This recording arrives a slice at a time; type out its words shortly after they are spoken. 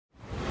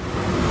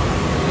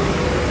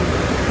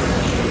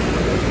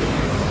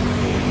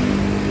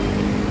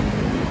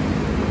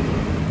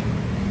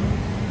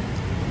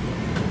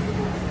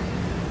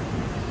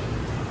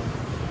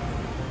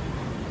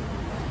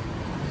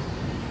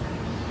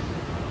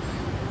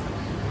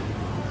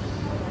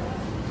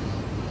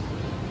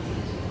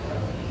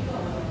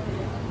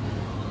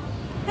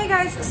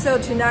guys,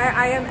 so tonight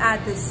I am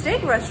at the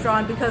steak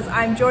restaurant because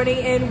I'm joining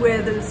in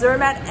with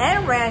Zermatt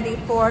and Randy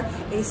for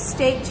a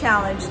steak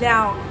challenge.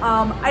 Now,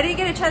 I didn't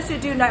get a chance to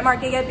do night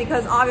market yet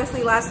because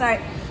obviously last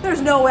night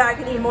there's no way I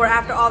can eat more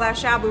after all that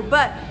shabu,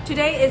 but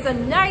today is a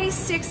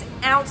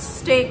 96-ounce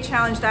steak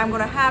challenge that I'm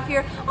gonna have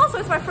here. Also,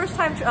 it's my first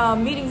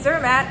time meeting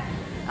Zermatt.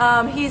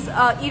 He's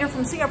an eater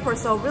from Singapore,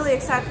 so really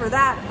excited for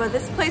that. But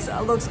this place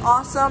looks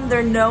awesome.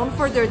 They're known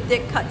for their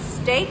thick cut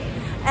steak.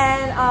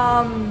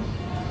 And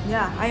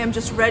yeah, I am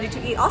just ready to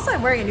eat. Also,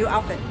 I'm wearing a new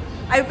outfit.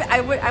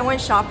 I went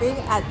shopping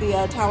at the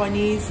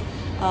Taiwanese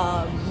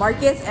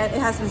markets, and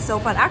it has been so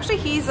fun. Actually,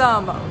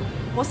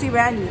 we'll see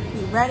Randy.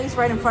 Randy's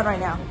right in front right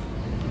now.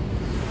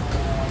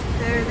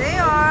 There they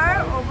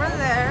are, over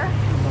there.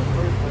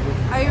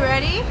 Are you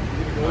ready?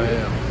 I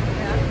am.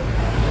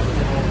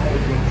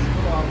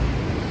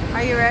 Yeah.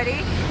 Are you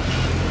ready?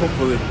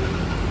 Hopefully.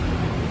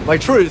 My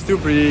throat is still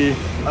pretty,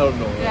 I don't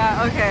know.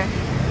 Yeah, okay.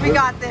 We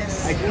got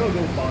this. I cannot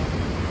go fast.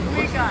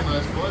 We got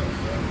it.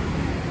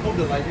 Hope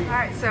the lighting.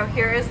 Alright, so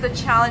here is the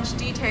challenge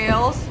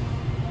details.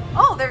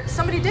 Oh,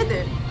 somebody did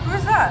it. Who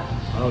is that?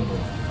 I don't know.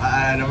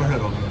 I never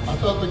heard of it. I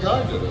thought the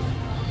guy did it.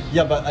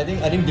 Yeah, but I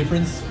think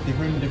different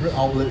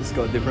outlets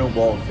got different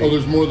wall of fame. Oh,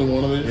 there's more than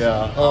one of these?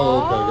 Yeah.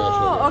 Oh, okay,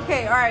 gotcha.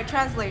 Okay, alright,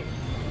 translate.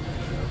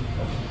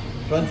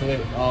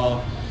 Translate.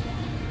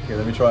 Okay,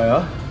 let me try,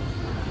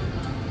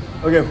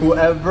 Okay,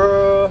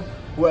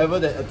 whoever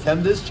that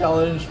attempt this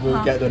challenge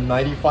will get a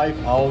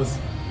 95-ounce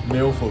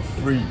meal for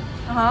free.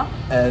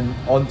 And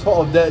on top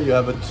of that, you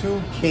have a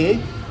 2K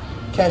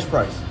cash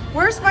prize.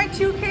 Where's my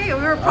 2K?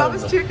 We were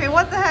promised 2K.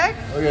 What the heck?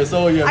 Okay,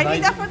 so you have I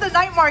need that for the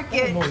night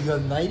market. No, you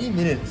have 90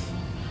 minutes.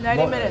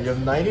 90 minutes. You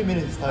have 90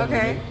 minutes time.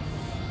 Okay.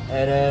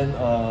 And then,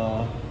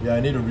 yeah, I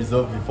need to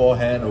reserve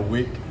beforehand a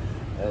week.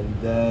 And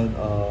then,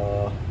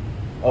 well,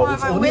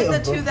 if I win the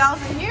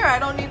 2,000 here, I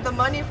don't need the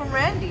money from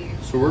Randy.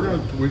 So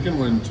we can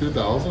win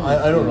 2,000?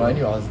 I don't know, I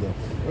need to ask them.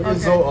 Okay,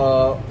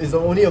 so it's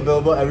only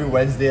available every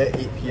Wednesday at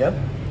 8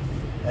 PM.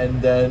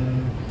 And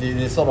then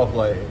they sort of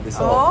let us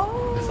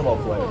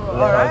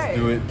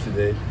do it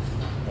today.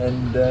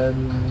 And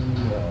then,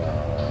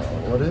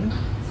 what is it?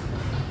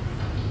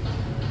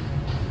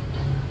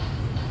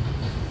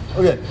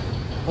 Okay.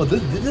 Oh,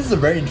 this is a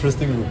very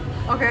interesting rule.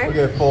 Okay.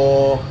 Okay,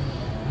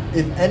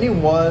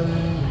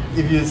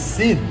 if you've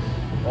seen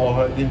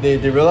or if they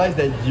realize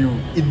that you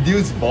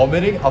induce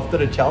vomiting after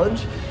the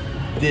challenge,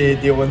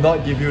 they will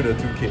not give you the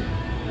 2K.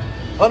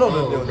 Oh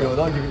no, they will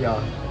not give you.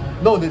 Yeah.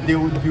 No, you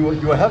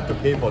will have to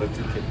pay for the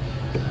 2K.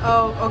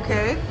 Oh,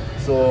 okay.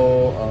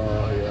 So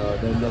yeah,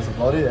 then that's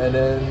about it. And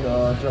then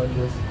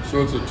challenges.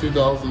 So it's a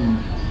 2,000.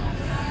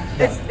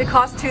 It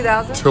costs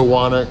 2,000.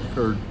 Taiwanic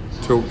or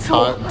Taiwanese.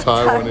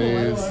 I don't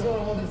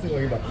know what this thing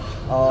talking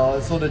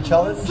about. So the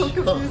challenge. So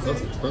confusing.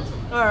 That's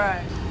expensive. All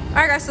right.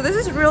 Alright guys, so this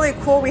is really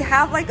cool. We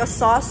have like a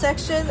sauce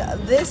section.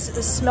 This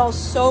smells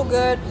so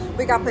good.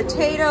 We got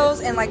potatoes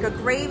and like a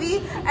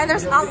gravy. And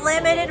there's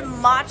unlimited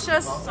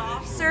matcha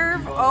soft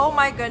serve. Oh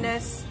my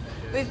goodness.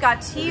 We've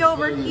got tea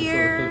over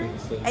here.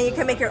 And you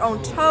can make your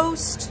own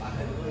toast.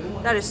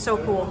 That is so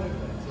cool.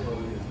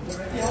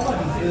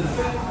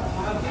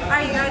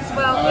 Alright you guys,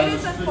 well it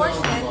is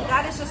unfortunate.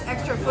 That is just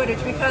extra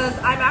footage because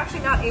I'm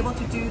actually not able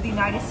to do the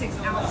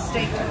 96-ounce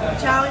steak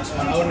challenge due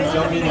to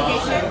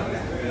miscommunication.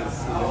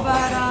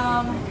 But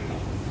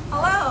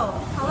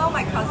hello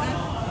my cousin.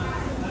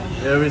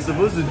 Yeah, we're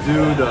supposed to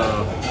do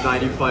the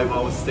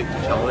 95-ounce steak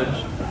challenge,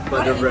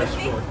 but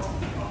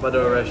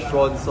the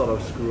restaurant sort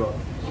of screw up.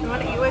 You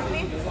want to eat with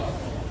me?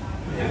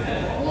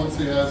 Once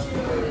he has.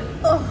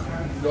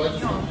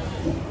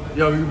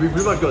 Yeah, we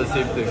pretty much got the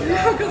same thing.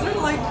 Yeah, because they're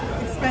like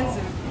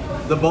expensive.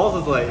 The boss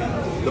is like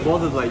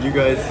you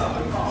guys,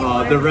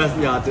 the rest,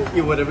 yeah, to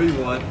eat whatever you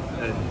want,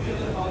 and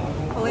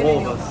all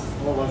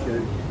of us get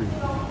it free.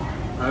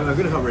 I'm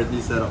gonna have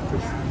Randy set up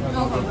first. Okay.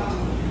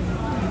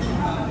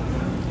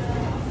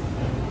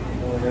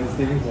 Oh my god, it's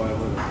taking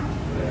forever.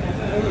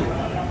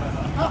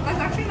 Oh, that's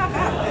actually not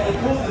bad.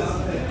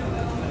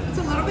 It's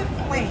a little bit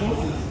plain.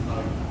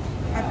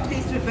 I've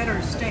tasted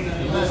better steak.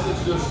 This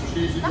is just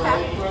cheesy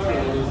garlic bread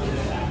or is it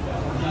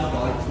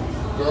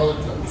garlic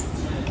toast?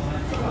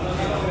 I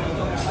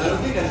don't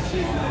think that's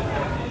cheesy.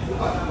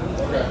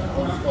 Okay,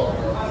 I'll just call it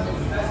garlic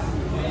toast.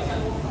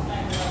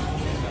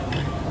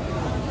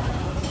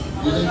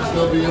 You think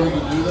she'll be able to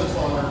do this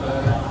on her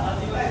day?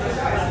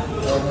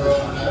 On her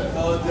own day?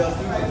 Oh, just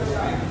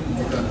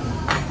Okay.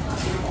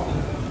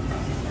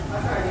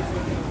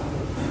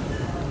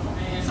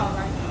 It's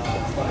alright.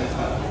 Alright.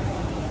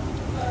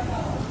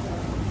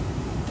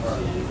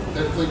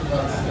 Definitely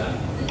constant.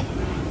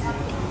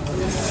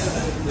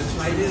 the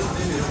Chinese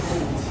name is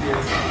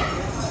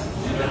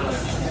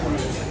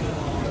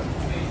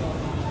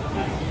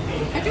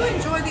I do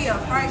enjoy the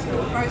fries.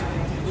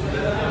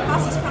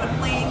 Pasta's kind of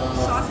plain.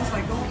 Sauce is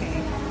like okay.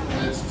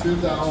 It's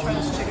 2,000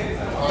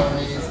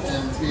 Taiwanese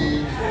NT,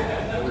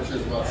 which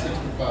is about $65.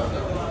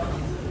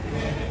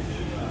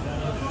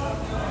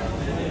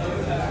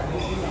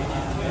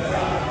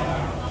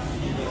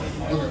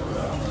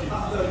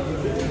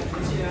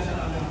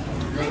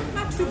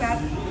 Not too bad.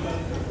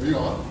 You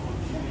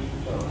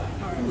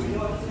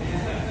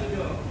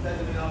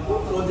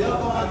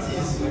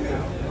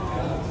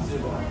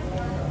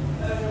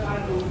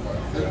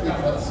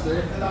Ste.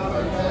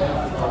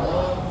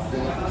 Taiwan.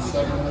 Going for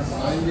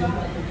 790.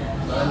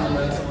 90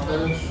 minutes to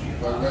finish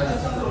by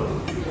Rainais.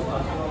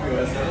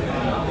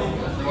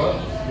 What?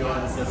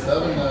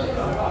 790.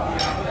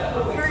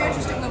 Very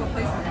interesting little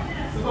placement.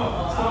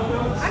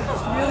 I'm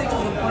just really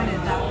disappointed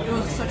that it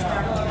was such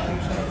bad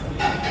contribution.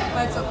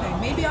 But it's okay.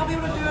 Maybe I'll be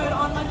able to do it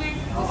on Monday.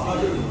 We'll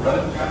see.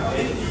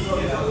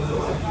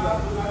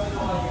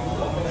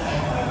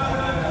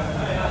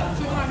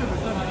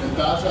 And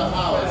Dasha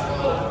House.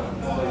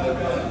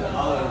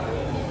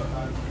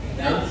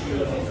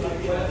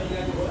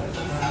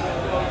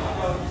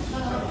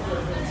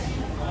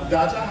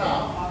 Daja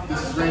How,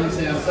 this is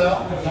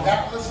RainaisCrazy.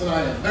 Atlas and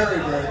I am very,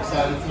 very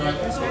excited tonight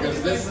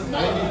because this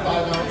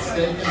 95-ounce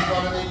steak in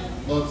front of me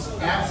looks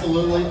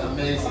absolutely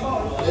amazing.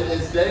 It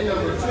is day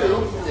number 2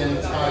 in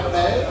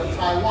Taipei of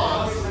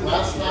Taiwan.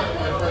 Last night,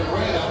 my friend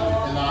Raina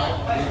and I,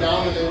 we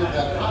dominated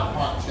that hot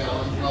pot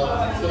challenge. Well,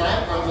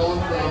 tonight I'm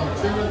going for number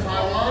 2 in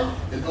Taiwan,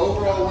 and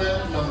overall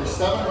win number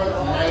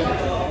 790.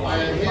 I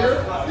am here.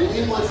 The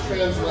English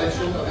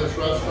translation of this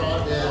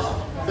restaurant is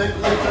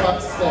thickly cut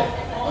steak.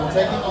 I'm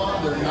taking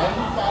on their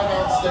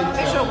 95-ounce steak challenge.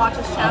 Make sure to watch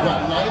this channel.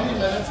 I've got 90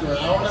 minutes or an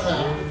hour and a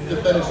half to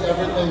finish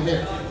everything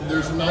here.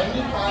 There's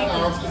 95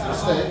 ounces of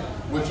steak,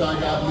 which I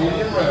got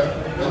medium rare,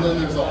 and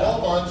then there's a whole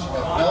bunch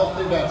of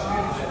healthy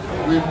vegetables.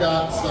 We've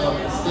got some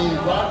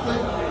steamed broccoli,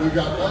 we've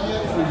got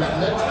onions, we've got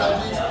mixed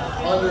veggies.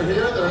 Under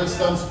here, there is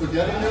some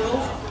spaghetti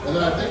noodles, and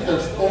then I think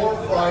there's 4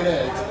 fried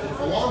eggs.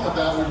 Along with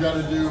that, we've got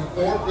to do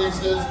 4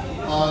 pieces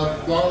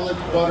of garlic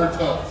butter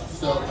toast.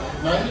 So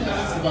 90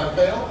 minutes, if I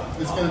fail,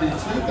 it's going to be 2,000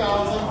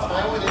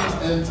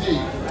 Taiwanese NT,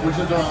 which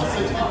is around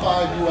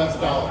 65 US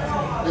dollars.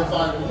 If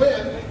I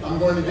win, I'm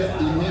going to get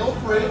the meal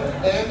free,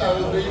 and I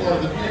will be one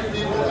of the few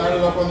people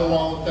added up on the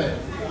Wall of Fame.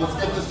 Let's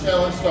get this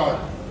challenge started.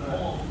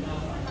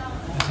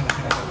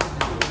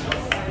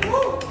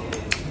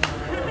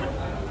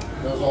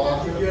 That was all I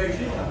should.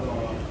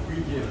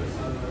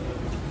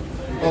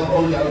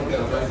 Oh yeah,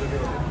 okay.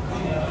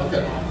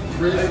 Okay.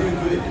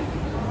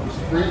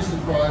 Free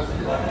surprise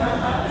here.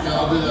 Yeah,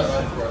 I'll do that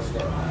right before I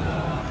start.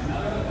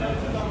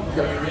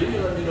 Okay.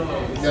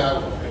 Yeah, I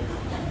will.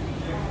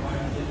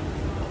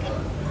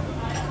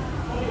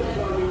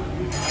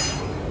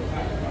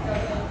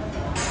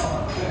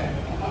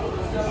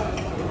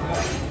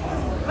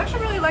 I'm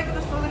actually really liking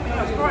this feeling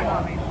because it's growing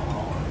on me.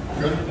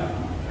 Good.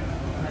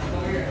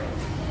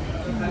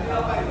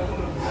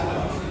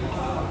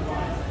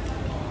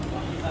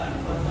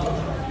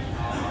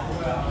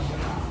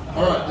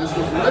 Alright, this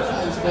was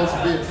originally supposed to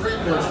be a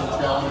 3-person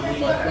challenge with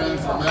my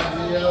friends Matt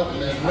and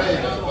then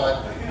Raina, but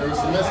there was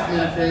some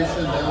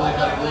miscommunication, they only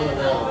had 1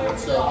 available.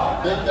 So,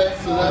 big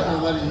thanks to them for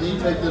letting me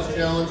take this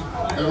challenge.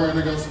 Then we're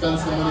going to go spend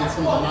some money at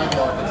some of the night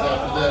markets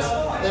after this,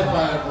 if I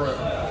have room.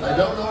 I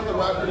don't know what the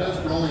record is,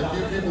 but only a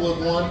few people have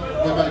won.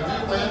 If I do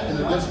win,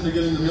 in addition to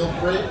getting the meal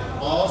free,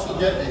 I'll also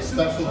get a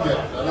special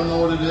gift. I don't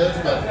know what it is,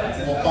 but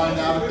we'll find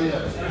out at the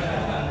end.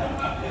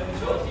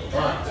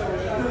 Alright.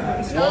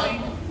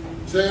 1,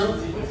 2,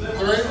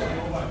 3,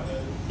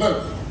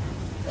 boom.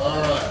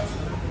 Alright.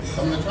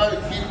 I'm going to try to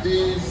keep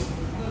these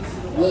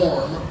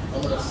warm.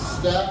 I'm going to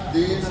stack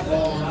these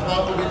all on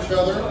top of each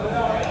other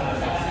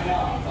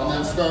and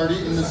then start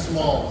eating the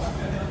small one.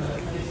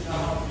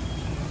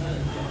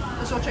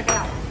 Let's go check it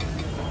out.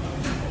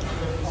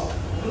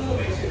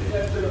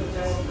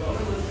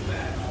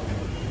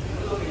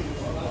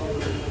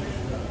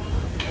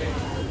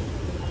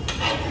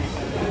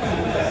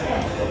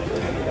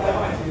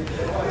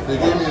 They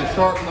gave me a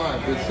sharp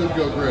knife. It should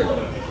go great.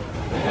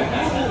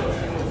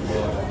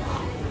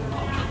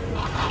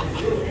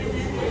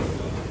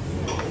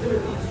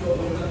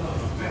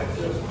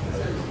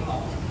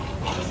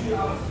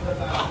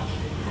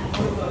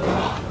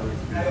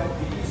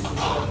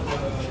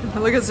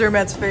 Look at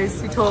Zermat's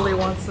face. He totally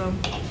wants some.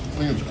 I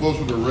think it's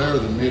closer to rare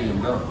than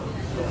medium done.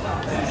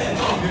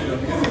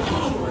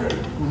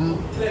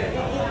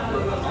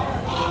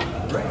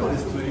 Record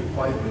is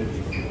 25 minutes.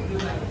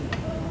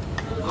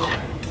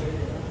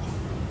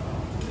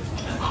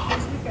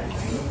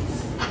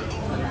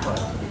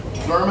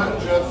 Zermat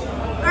chips.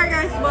 Alright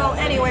guys, well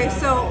anyway,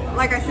 so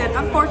like I said,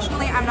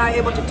 unfortunately I'm not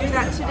able to do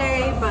that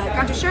today, but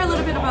got to share a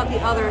little bit about the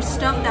other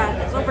stuff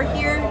that is over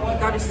here. You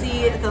got to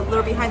see the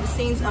little behind the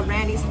scenes of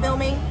Randy's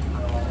filming.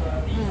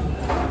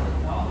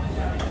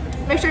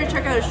 Make sure to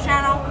check out his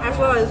channel, as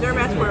well as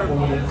Zermat's. We're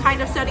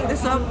kind of setting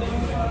this up.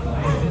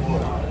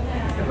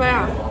 But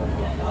yeah,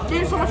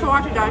 thank you so much for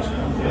watching, guys. See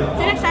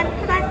you next time.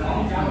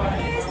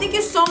 Bye-bye. Thank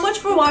you so much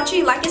for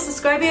watching. Like and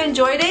subscribe if you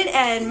enjoyed it,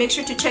 and make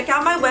sure to check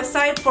out my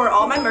website for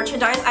all my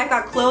merchandise. I've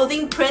got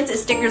clothing, prints, and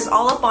stickers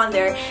all up on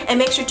there. And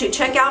make sure to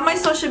check out my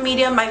social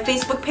media, my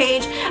Facebook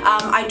page.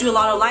 I do a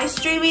lot of live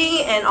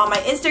streaming, and on my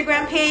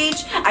Instagram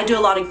page I do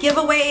a lot of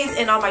giveaways,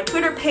 and on my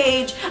Twitter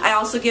page I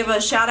also give a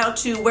shout out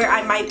to where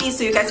I might be,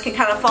 so you guys can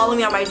kind of follow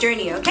me on my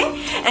journey, okay?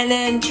 And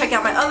then check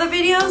out my other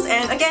videos,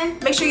 and again,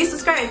 make sure you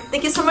subscribe.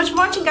 Thank you so much for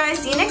watching, guys.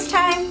 See you next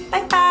time.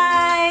 Bye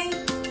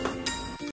bye.